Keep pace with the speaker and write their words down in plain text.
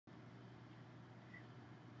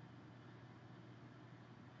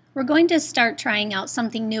We're going to start trying out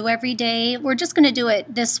something new every day. We're just going to do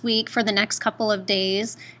it this week for the next couple of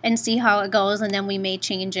days and see how it goes, and then we may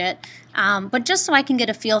change it. But just so I can get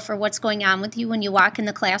a feel for what's going on with you when you walk in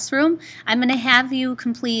the classroom, I'm going to have you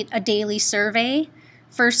complete a daily survey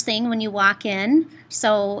first thing when you walk in.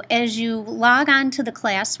 So as you log on to the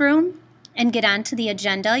classroom and get onto the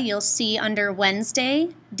agenda, you'll see under Wednesday,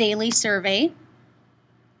 Daily Survey.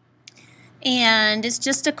 And it's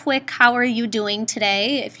just a quick, how are you doing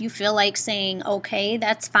today? If you feel like saying, okay,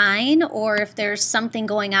 that's fine. Or if there's something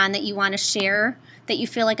going on that you want to share that you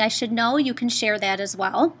feel like I should know, you can share that as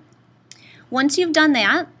well. Once you've done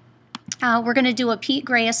that, we're going to do a Pete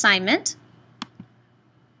Gray assignment.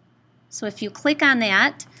 So if you click on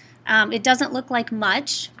that, it doesn't look like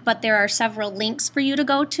much, but there are several links for you to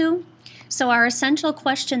go to. So our essential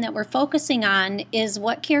question that we're focusing on is,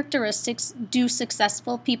 what characteristics do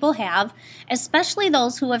successful people have, especially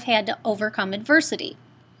those who have had to overcome adversity?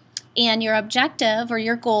 And your objective or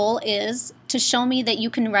your goal is to show me that you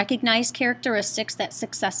can recognize characteristics that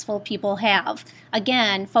successful people have.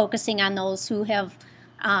 Again, focusing on those who have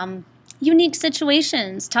unique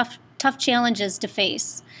situations, tough challenges to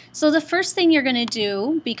face. So the first thing you're going to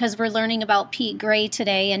do, because we're learning about Pete Gray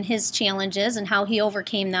today and his challenges and how he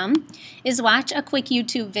overcame them, is watch a quick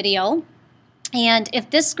YouTube video. And if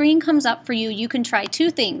this screen comes up for you, you can try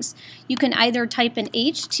two things. You can either type in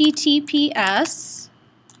https://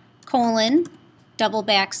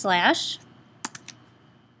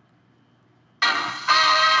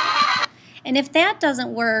 and if that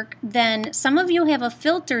doesn't work, then some of you have a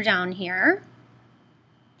filter down here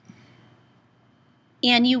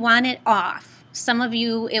and you want it off. Some of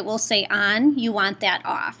you, it will say on, you want that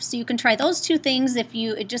off. So you can try those two things if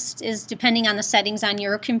you, it just is depending on the settings on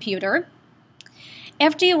your computer.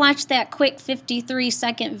 After you watch that quick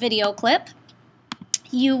 53-second video clip,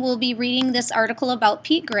 you will be reading this article about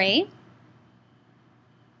Pete Gray.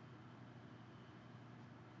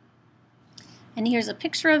 And here's a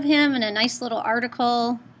picture of him and a nice little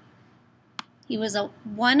article. He was a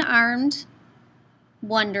one-armed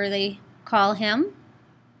wonder, they call him.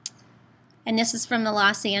 And this is from the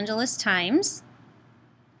Los Angeles Times.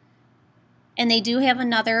 And they do have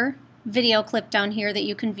another video clip down here that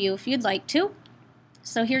you can view if you'd like to.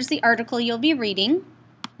 So here's the article you'll be reading.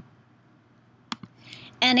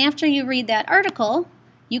 And after you read that article,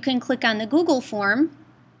 you can click on the Google form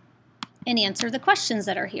and answer the questions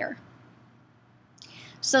that are here.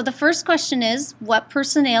 So the first question is, what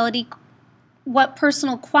personal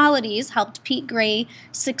qualities helped Pete Gray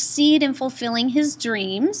succeed in fulfilling his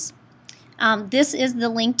dreams? This is the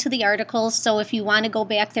link to the article, so if you want to go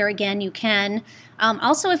back there again, you can.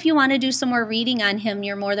 Also, if you want to do some more reading on him,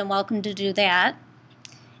 you're more than welcome to do that.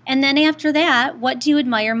 And then after that, what do you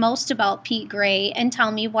admire most about Pete Gray, and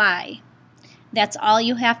tell me why? That's all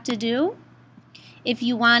you have to do. If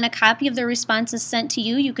you want a copy of the responses sent to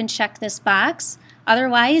you, you can check this box.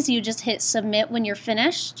 Otherwise, you just hit submit when you're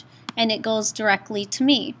finished, and it goes directly to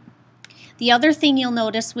me. The other thing you'll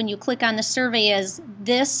notice when you click on the survey is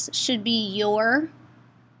this should be your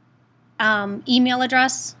email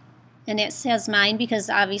address, and it says mine because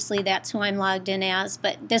obviously that's who I'm logged in as,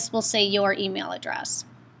 but this will say your email address.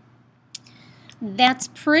 That's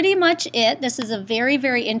pretty much it. This is a very,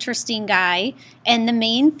 very interesting guy, and the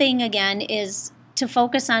main thing again is to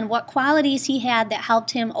focus on what qualities he had that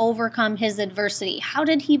helped him overcome his adversity. How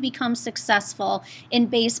did he become successful in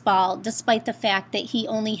baseball despite the fact that he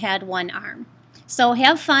only had one arm? So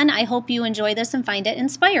have fun. I hope you enjoy this and find it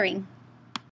inspiring.